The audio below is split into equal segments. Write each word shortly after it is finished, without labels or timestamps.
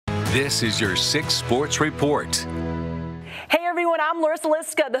This is your 6 Sports Report. Hey everyone, I'm Larissa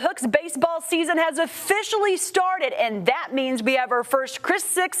Liska. The Hooks baseball season has officially started, and that means we have our first KRIS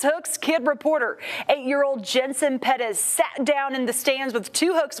 6 Hooks kid reporter. 8-year-old Jensen Perez sat down in the stands with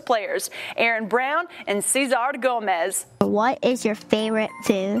 2 Hooks players, Aaron Brown and Cesar Gomez. What is your favorite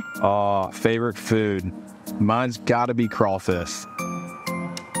food? Favorite food. Mine's gotta be crawfish.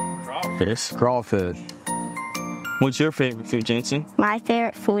 Crawfish? Crawfish. What's your favorite food, Jensen? My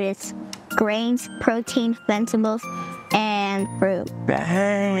favorite food is grains, protein, vegetables, and fruit.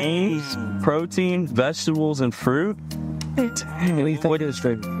 Grains, protein, vegetables, and fruit? What is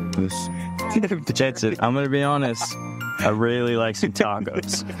favorite food? Jensen, I'm gonna be honest. I really like some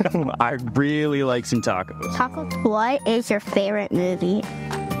tacos. I really like some tacos. Tacos. What is your favorite movie?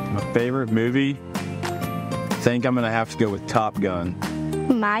 My favorite movie? I think I'm gonna have to go with Top Gun.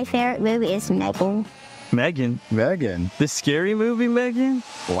 My favorite movie is Megan. Megan? Megan? The scary movie, Megan?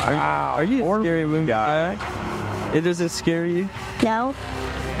 Wow. Are you a scary movie guy? It doesn't scare you? No.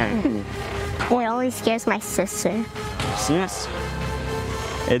 It only scares my sister. Yes.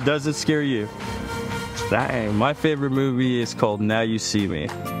 It doesn't scare you? Dang. My favorite movie is called Now You See Me.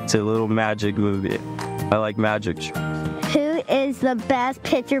 It's a little magic movie. I like magic. Who is the best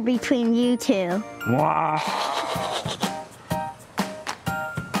pitcher between you two? Wow.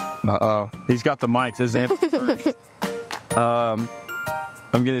 Uh-oh. He's got the mics, isn't he? I'm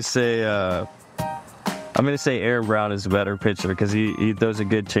gonna say Aaron Brown is a better pitcher because he throws a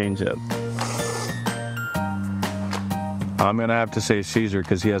good changeup. I'm gonna have to say Cesar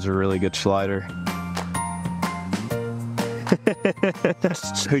because he has a really good slider.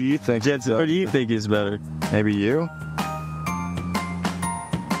 Who do you think? Jensen, who do you think is better? Maybe you?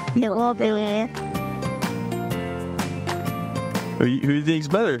 No, I'll do it. Who do you think's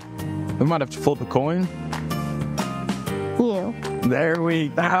better? We might have to flip a coin. You. There we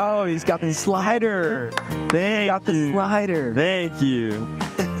go. He's got the slider. Thank you.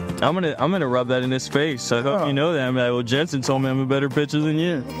 I'm gonna rub that in his face. I hope you know that. Well, Jensen told me I'm a better pitcher than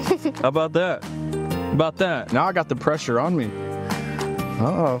you. How about that? Now I got the pressure on me.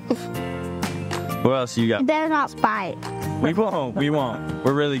 Uh-oh. What else you got? You better not fight. We won't.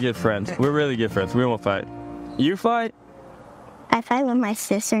 We're really good friends. We won't fight. You fight? I fight with my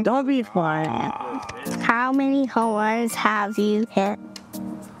sister. Don't be quiet. How many home runs have you hit?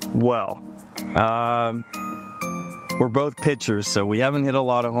 Well, we're both pitchers, so we haven't hit a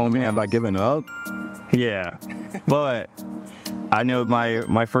lot of home runs. Have I given up? Yeah, but I know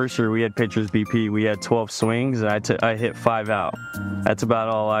my first year we had pitchers BP. We had 12 swings, and I hit 5 out. That's about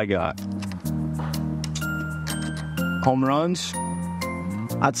all I got. Home runs?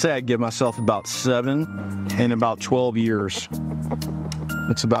 I'd say I'd give myself about 7 in about 12 years.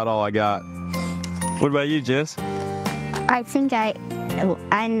 That's about all I got. What about you, Jess? I think I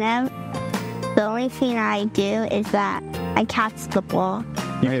never. The only thing I do is that I catch the ball.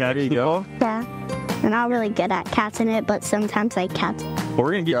 There you go. Yeah. I'm not really good at catching it, but sometimes I catch it.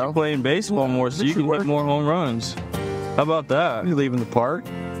 We're gonna get you playing baseball more, so you can hit more home runs. How about that? You leaving the park?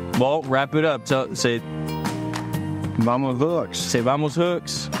 Well, wrap it up. Say, Vamos Hooks. Say, Vamos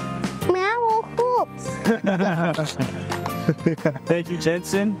Hooks. Meow, hoops. Thank you,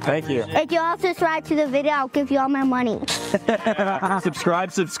 Jensen. Thank you. If you all subscribe to the video, I'll give you all my money.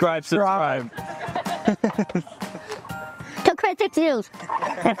 subscribe. To KRIS 6 News.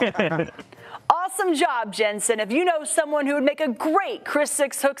 Awesome job, Jensen. If you know someone who would make a great KRIS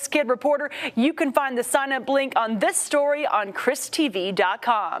 6 Hooks kid reporter, you can find the sign-up link on this story on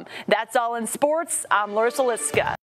KRISTV.com. That's all in sports. I'm Larissa Liska.